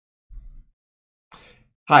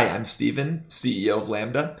Hi, I'm Steven, CEO of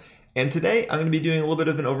Lambda, and today I'm going to be doing a little bit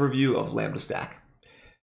of an overview of Lambda Stack.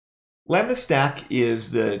 Lambda Stack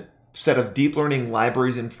is the set of deep learning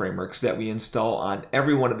libraries and frameworks that we install on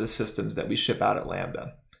every one of the systems that we ship out at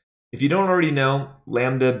Lambda. If you don't already know,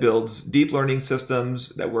 Lambda builds deep learning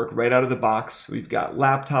systems that work right out of the box. We've got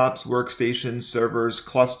laptops, workstations, servers,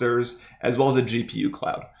 clusters, as well as a GPU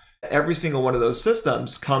cloud. Every single one of those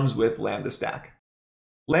systems comes with Lambda Stack.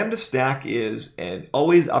 Lambda Stack is an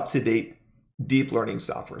always up-to-date deep learning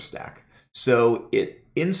software stack. So it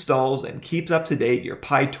installs and keeps up to date your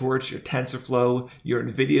Pytorch, your Tensorflow, your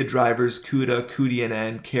NVIDIA drivers, CUDA,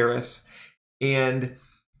 CuDNN, Keras, and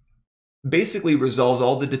basically resolves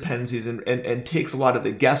all the dependencies and takes a lot of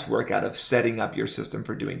the guesswork out of setting up your system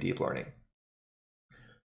for doing deep learning.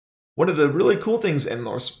 One of the really cool things and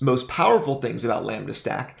most powerful things about Lambda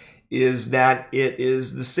Stack is that it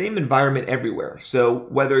is the same environment everywhere. So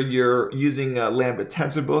whether you're using a Lambda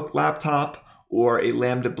TensorBook laptop or a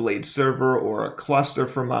Lambda Blade server or a cluster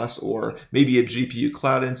from us or maybe a GPU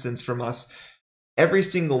cloud instance from us, every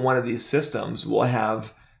single one of these systems will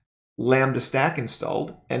have Lambda Stack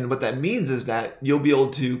installed. And what that means is that you'll be able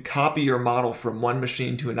to copy your model from one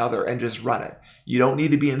machine to another and just run it. You don't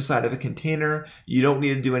need to be inside of a container. You don't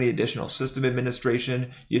need to do any additional system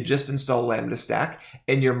administration. You just install Lambda Stack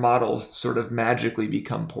and your models sort of magically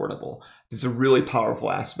become portable. It's a really powerful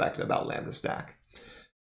aspect about Lambda Stack.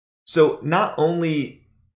 So not only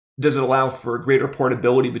does it allow for greater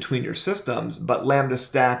portability between your systems, but Lambda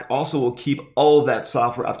Stack also will keep all of that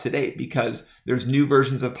software up to date because there's new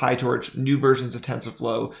versions of Pytorch, new versions of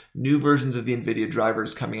TensorFlow, new versions of the NVIDIA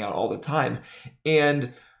drivers coming out all the time.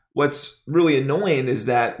 And what's really annoying is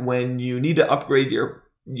that when you need to upgrade your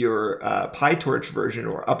Pytorch version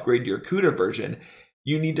or upgrade your CUDA version,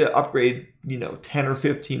 you need to upgrade 10 or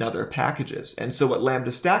 15 other packages. And so what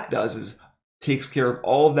Lambda Stack does is takes care of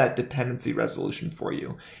all of that dependency resolution for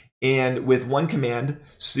you. And with one command,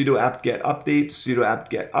 sudo apt-get update, sudo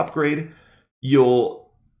apt-get upgrade,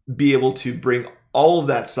 you'll be able to bring all of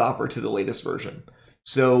that software to the latest version.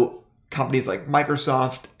 So companies like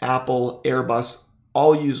Microsoft, Apple, Airbus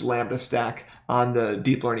all use Lambda Stack on the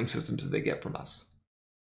deep learning systems that they get from us.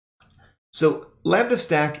 So Lambda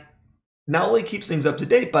Stack not only keeps things up to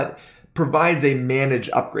date, but provides a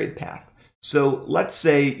managed upgrade path. So let's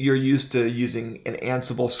say you're used to using an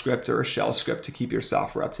Ansible script or a shell script to keep your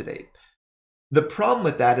software up to date. The problem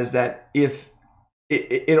with that is that if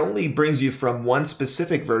it only brings you from one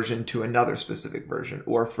specific version to another specific version,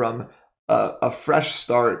 or from a fresh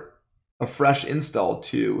start, a fresh install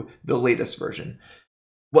to the latest version.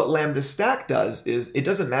 What Lambda Stack does is it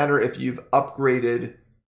doesn't matter if you've upgraded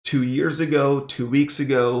 2 years ago, 2 weeks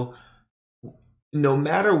ago, no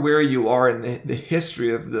matter where you are in the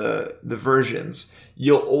history of the versions,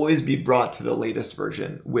 you'll always be brought to the latest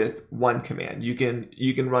version with one command. You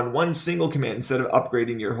can run one single command instead of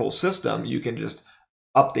upgrading your whole system. You can just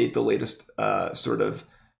update the latest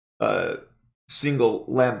single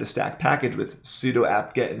Lambda Stack package with sudo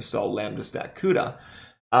apt-get install Lambda Stack CUDA,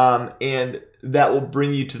 and that will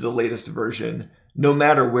bring you to the latest version no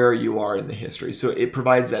matter where you are in the history. So it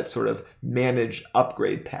provides that sort of managed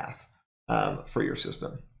upgrade path for your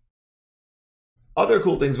system. Other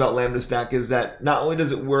cool things about Lambda Stack is that not only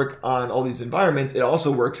does it work on all these environments, it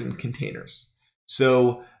also works in containers.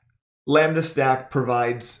 So Lambda Stack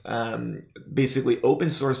provides basically open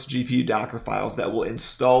source GPU Dockerfiles that will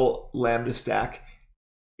install Lambda Stack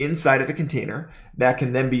inside of a container that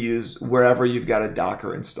can then be used wherever you've got a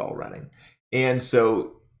Docker install running. And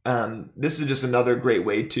so this is just another great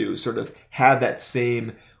way to sort of have that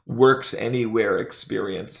same works anywhere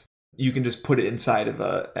experience. You can just put it inside of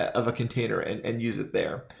a container and use it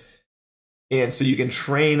there. And so you can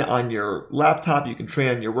train on your laptop, you can train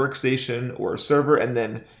on your workstation or a server, and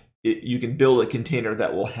then you can build a container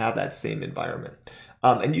that will have that same environment.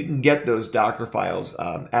 And you can get those Docker files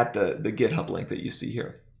at the GitHub link that you see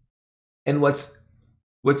here. And what's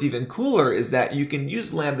even cooler is that you can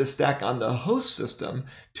use Lambda Stack on the host system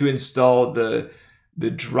to install the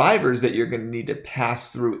drivers that you're going to need to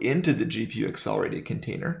pass through into the GPU accelerated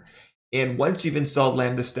container. And once you've installed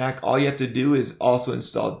Lambda Stack, all you have to do is also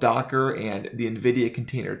install Docker and the NVIDIA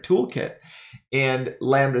Container Toolkit. And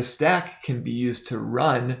Lambda Stack can be used to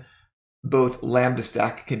run both Lambda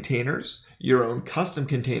Stack containers, your own custom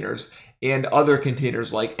containers, and other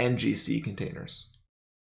containers like NGC containers.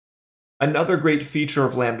 Another great feature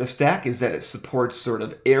of Lambda Stack is that it supports sort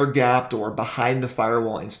of air-gapped or behind the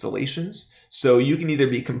firewall installations. So you can either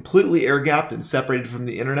be completely air-gapped and separated from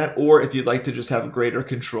the internet, or if you'd like to just have greater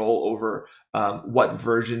control over what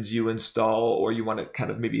versions you install, or you want to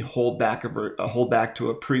kind of maybe hold back to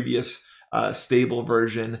a previous stable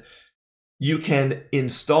version, you can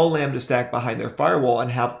install Lambda Stack behind their firewall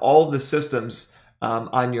and have all of the systems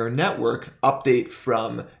on your network update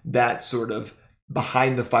from that sort of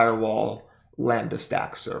behind the firewall Lambda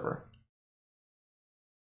Stack server.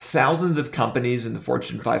 Thousands of companies in the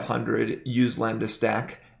Fortune 500 use Lambda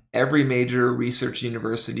Stack. Every major research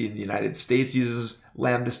university in the United States uses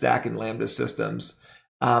Lambda Stack and Lambda systems.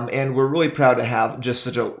 And we're really proud to have just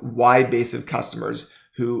such a wide base of customers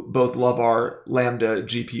who both love our Lambda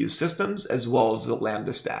GPU systems as well as the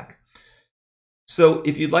Lambda Stack. So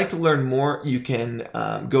if you'd like to learn more, you can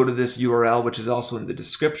go to this URL, which is also in the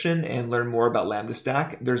description, and learn more about Lambda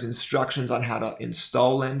Stack. There's instructions on how to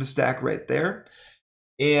install Lambda Stack right there.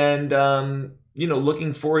 And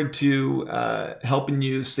looking forward to helping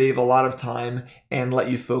you save a lot of time and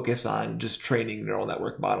let you focus on just training neural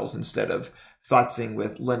network models instead of futzing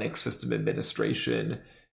with Linux system administration,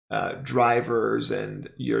 drivers, and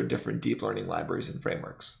your different deep learning libraries and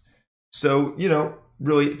frameworks. So,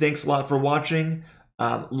 really, thanks a lot for watching.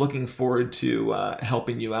 Looking forward to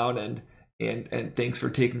helping you out, and thanks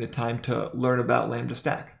for taking the time to learn about Lambda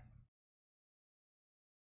Stack.